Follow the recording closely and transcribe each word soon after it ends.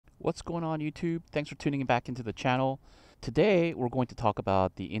What's going on YouTube? Thanks for tuning back into the channel. Today we're going to talk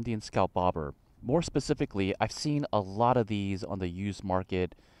about the Indian scalp bobber. More specifically, I've seen a lot of these on the used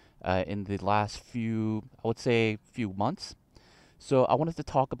market in the last I would say few months. So I wanted to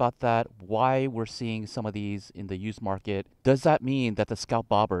talk about that, why we're seeing some of these in the used market. Does that mean that the scalp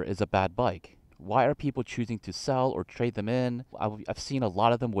bobber is a bad bike? Why are people choosing to sell or trade them in? I've seen a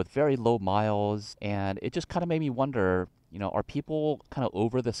lot of them with very low miles, and it just kind of made me wonder, are people kind of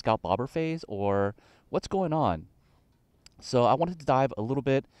over the scalp bobber phase, or what's going on? So I wanted to dive a little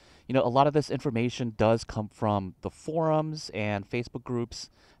bit. A lot of this information does come from the forums and Facebook groups.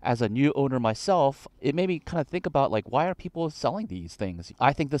 As a new owner myself, it made me kind of think about like, why are people selling these things?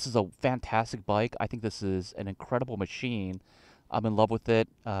 I think this is a fantastic bike. I think this is an incredible machine. I'm in love with it.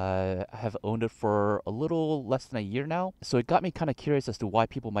 I have owned it for a little less than a year now. So it got me kind of curious as to why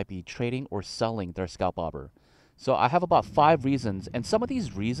people might be trading or selling their scalp bobber. So I have about 5 reasons, and some of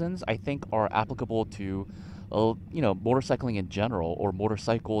these reasons I think are applicable to motorcycling in general or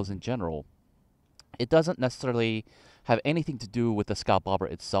motorcycles in general. It doesn't necessarily have anything to do with the scalp bobber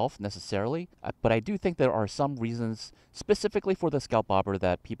itself necessarily, but I do think there are some reasons specifically for the scalp bobber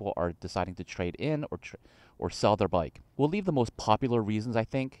that people are deciding to trade in or sell their bike. We'll leave the most popular reasons, I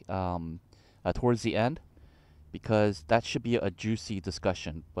think, towards the end because that should be a juicy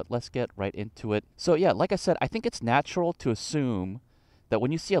discussion. But let's get right into it. So yeah, like I said, I think it's natural to assume that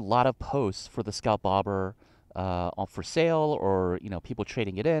when you see a lot of posts for the scalp bobber on for sale or people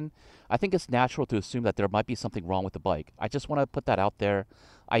trading it in, I think it's natural to assume that there might be something wrong with the bike. I just want to put that out there.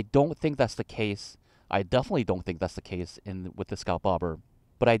 I don't think that's the case. I definitely don't think that's the case with the scalp bobber.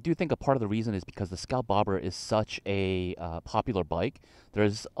 But I do think a part of the reason is because the Scalp Bobber is such a popular bike.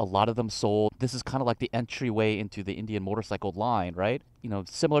 There's a lot of them sold. This is kind of like the entryway into the Indian motorcycle line, right?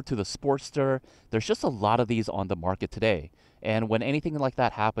 Similar to the Sportster, there's just a lot of these on the market today. And when anything like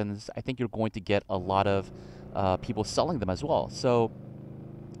that happens, I think you're going to get a lot of people selling them as well. So,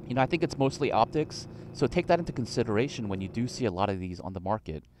 I think it's mostly optics. So take that into consideration when you do see a lot of these on the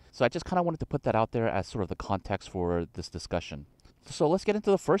market. So I just kind of wanted to put that out there as sort of the context for this discussion. So let's get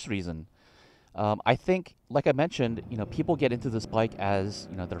into the first reason. I think, like I mentioned, people get into this bike as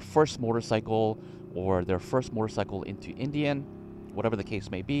their first motorcycle or their first motorcycle into Indian, whatever the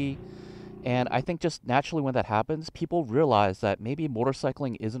case may be. And I think just naturally when that happens, people realize that maybe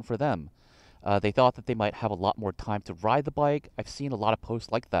motorcycling isn't for them. They thought that they might have a lot more time to ride the bike. I've seen a lot of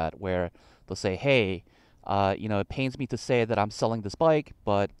posts like that where they'll say, "Hey, it pains me to say that I'm selling this bike,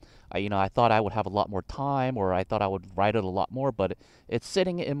 but I thought I would have a lot more time, or I thought I would ride it a lot more, but it's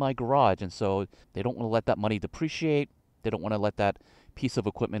sitting in my garage." And so they don't want to let that money depreciate. They don't want to let that piece of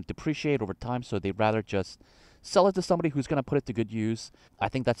equipment depreciate over time, so they'd rather just sell it to somebody who's going to put it to good use. I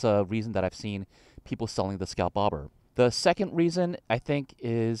think that's a reason that I've seen people selling the Scalp Bobber. The second reason I think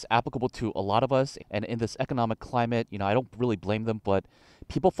is applicable to a lot of us, and in this economic climate, I don't really blame them, but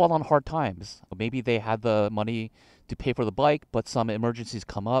people fall on hard times. Maybe they had the money to pay for the bike, but some emergencies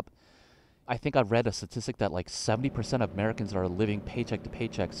come up. I think I read a statistic that like 70% of Americans are living paycheck to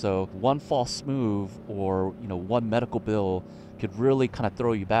paycheck. So one false move or one medical bill could really kind of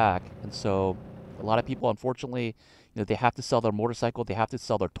throw you back. And so a lot of people, unfortunately, they have to sell their motorcycle, they have to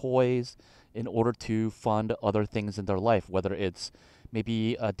sell their toys in order to fund other things in their life, whether it's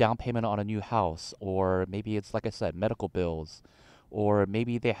maybe a down payment on a new house, or maybe it's, like I said, medical bills, or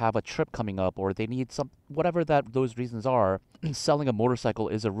maybe they have a trip coming up, or they need whatever that those reasons are. Selling a motorcycle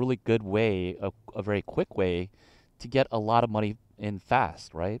is a really good way, a very quick way to get a lot of money in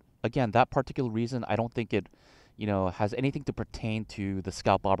fast, right? Again, that particular reason, I don't think it, has anything to pertain to the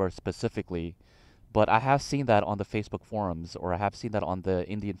Scalp Bobber specifically. But I have seen that on the Facebook forums, or I have seen that on the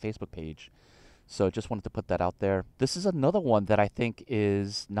Indian Facebook page. So just wanted to put that out there. This is another one that I think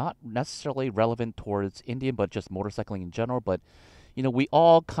is not necessarily relevant towards Indian, but just motorcycling in general. But, we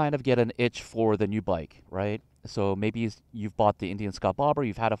all kind of get an itch for the new bike, right? So maybe you've bought the Indian Scalp Bobber,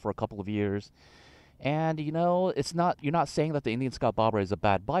 you've had it for a couple of years, and you're not saying that the Indian Scalp Bobber is a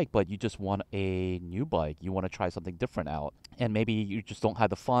bad bike, but you just want a new bike. You want to try something different out. And maybe you just don't have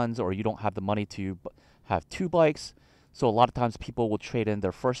the funds or you don't have the money to have two bikes. So a lot of times people will trade in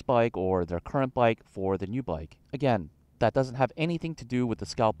their first bike or their current bike for the new bike. Again, that doesn't have anything to do with the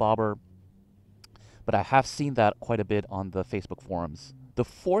Scalp Bobber, but I have seen that quite a bit on the Facebook forums. The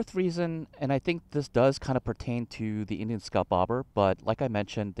fourth reason, and I think this does kind of pertain to the Indian Scalp Bobber, but like I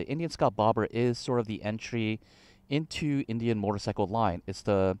mentioned, the Indian Scalp Bobber is sort of the entry into Indian motorcycle line.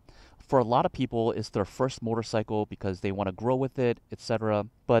 For a lot of people, it's their first motorcycle because they want to grow with it, etc.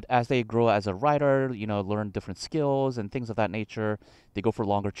 But as they grow as a rider, learn different skills and things of that nature, they go for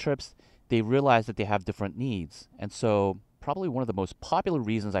longer trips, they realize that they have different needs. And so probably one of the most popular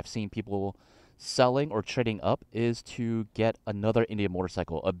reasons I've seen people selling or trading up is to get another Indian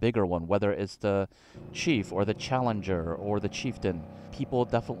motorcycle, a bigger one, whether it's the Chief or the Challenger or the Chieftain. People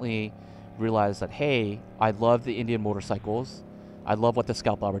definitely realize that, hey, I love the Indian motorcycles. I love what the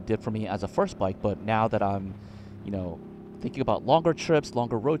Scout Bobber did for me as a first bike, but now that I'm, you know, thinking about longer trips,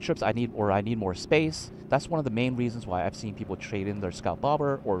 longer road trips, I need more space. That's one of the main reasons why I've seen people trade in their Scout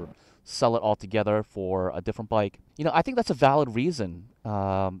Bobber or sell it altogether for a different bike. I think that's a valid reason.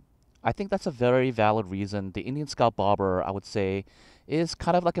 I think that's a very valid reason. The Indian Scout Bobber, I would say, is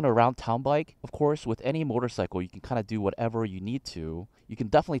kind of like an around town bike. Of course, with any motorcycle, you can kind of do whatever you need to. You can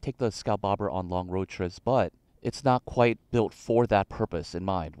definitely take the Scout Bobber on long road trips, but it's not quite built for that purpose in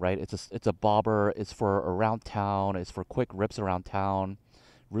mind, right? It's a bobber. It's for around town. It's for quick rips around town.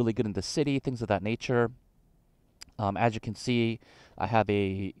 Really good in the city, things of that nature. As you can see, I have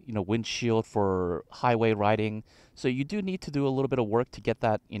a windshield for highway riding. So you do need to do a little bit of work to get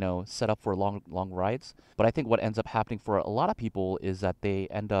that set up for long rides. But I think what ends up happening for a lot of people is that they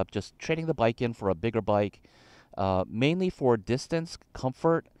end up just trading the bike in for a bigger bike, mainly for distance,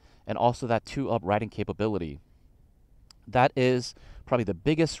 comfort, and also that two-up riding capability. That is probably the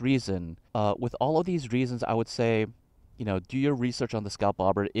biggest reason. With all of these reasons, I would say, do your research on the Scout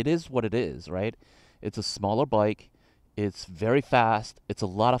Bobber. It is what it is, right? It's a smaller bike. It's very fast. It's a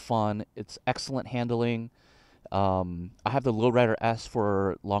lot of fun. It's excellent handling. I have the Lowrider S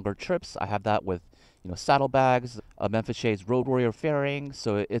for longer trips. I have that with, saddlebags, a Memphis Shades Road Warrior fairing.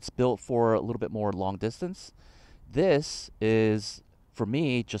 So it's built for a little bit more long distance. This is, for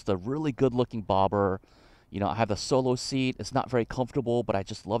me, just a really good looking bobber. I have the solo seat. It's not very comfortable, but I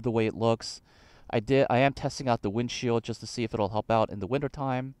just love the way it looks. I am testing out the windshield just to see if it'll help out in the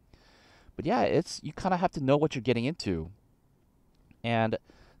wintertime. But yeah, you kind of have to know what you're getting into. And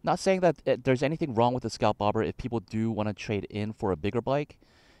not saying that there's anything wrong with the Scout Bobber if people do want to trade in for a bigger bike,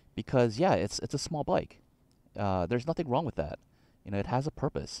 because yeah, it's a small bike. There's nothing wrong with that. It has a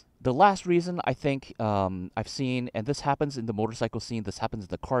purpose. The last reason I think I've seen, and this happens in the motorcycle scene, this happens in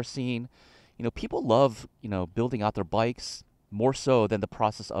the car scene, people love, building out their bikes more so than the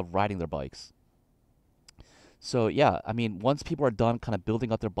process of riding their bikes. So yeah, I mean, once people are done kind of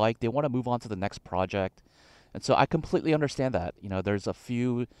building out their bike, they want to move on to the next project. And so I completely understand that. There's a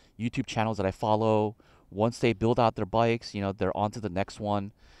few YouTube channels that I follow. Once they build out their bikes, they're on to the next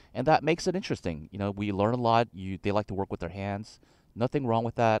one. And that makes it interesting. We learn a lot. They like to work with their hands. Nothing wrong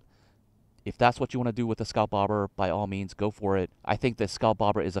with that. If that's what you want to do with the Scout Bobber, by all means, go for it. I think the Scout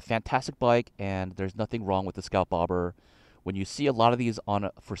Bobber is a fantastic bike, and there's nothing wrong with the Scout Bobber. When you see a lot of these on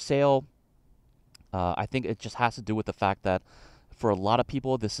for sale, I think it just has to do with the fact that for a lot of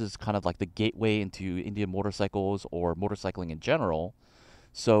people, this is kind of like the gateway into Indian motorcycles or motorcycling in general.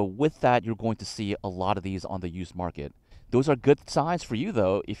 So with that, you're going to see a lot of these on the used market. Those are good signs for you,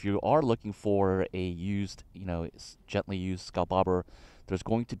 though. If you are looking for a used, gently used Scout Bobber, there's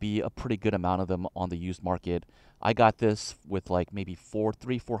going to be a pretty good amount of them on the used market. I got this with like maybe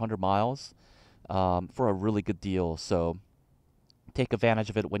 400 miles for a really good deal. So take advantage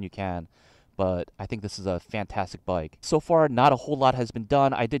of it when you can. But I think this is a fantastic bike. So far, not a whole lot has been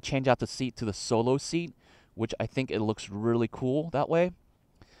done. I did change out the seat to the solo seat, which I think it looks really cool that way.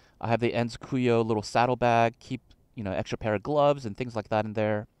 I have the Enz Kuyo little saddlebag, keep extra pair of gloves and things like that in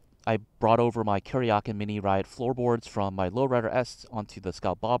there. I brought over my Kuryakin Mini Ride floorboards from my Lowrider S onto the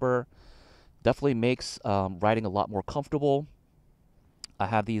Scout Bobber. Definitely makes riding a lot more comfortable. I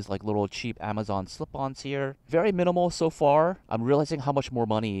have these like little cheap Amazon slip-ons here. Very minimal so far. I'm realizing how much more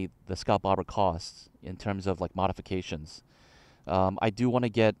money the Scout Bobber costs in terms of like modifications. I do want to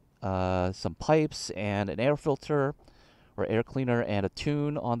get some pipes and an air filter or air cleaner and a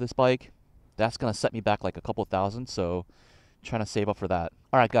tune on this bike. That's going to set me back like a couple thousand, so trying to save up for that.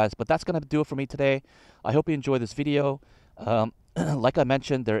 Alright guys, but that's going to do it for me today. I hope you enjoyed this video. Like I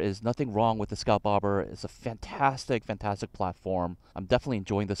mentioned, there is nothing wrong with the Scout Bobber. It's a fantastic, fantastic platform. I'm definitely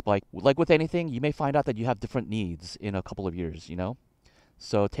enjoying this bike. Like with anything, you may find out that you have different needs in a couple of years,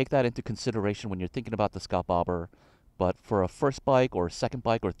 So take that into consideration when you're thinking about the Scout Bobber. But for a first bike or second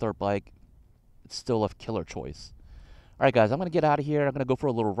bike or third bike, it's still a killer choice. Alright guys, I'm going to get out of here. I'm going to go for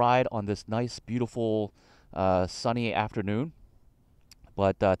a little ride on this nice, beautiful, sunny afternoon.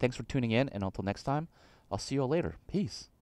 But thanks for tuning in, and until next time, I'll see you all later. Peace.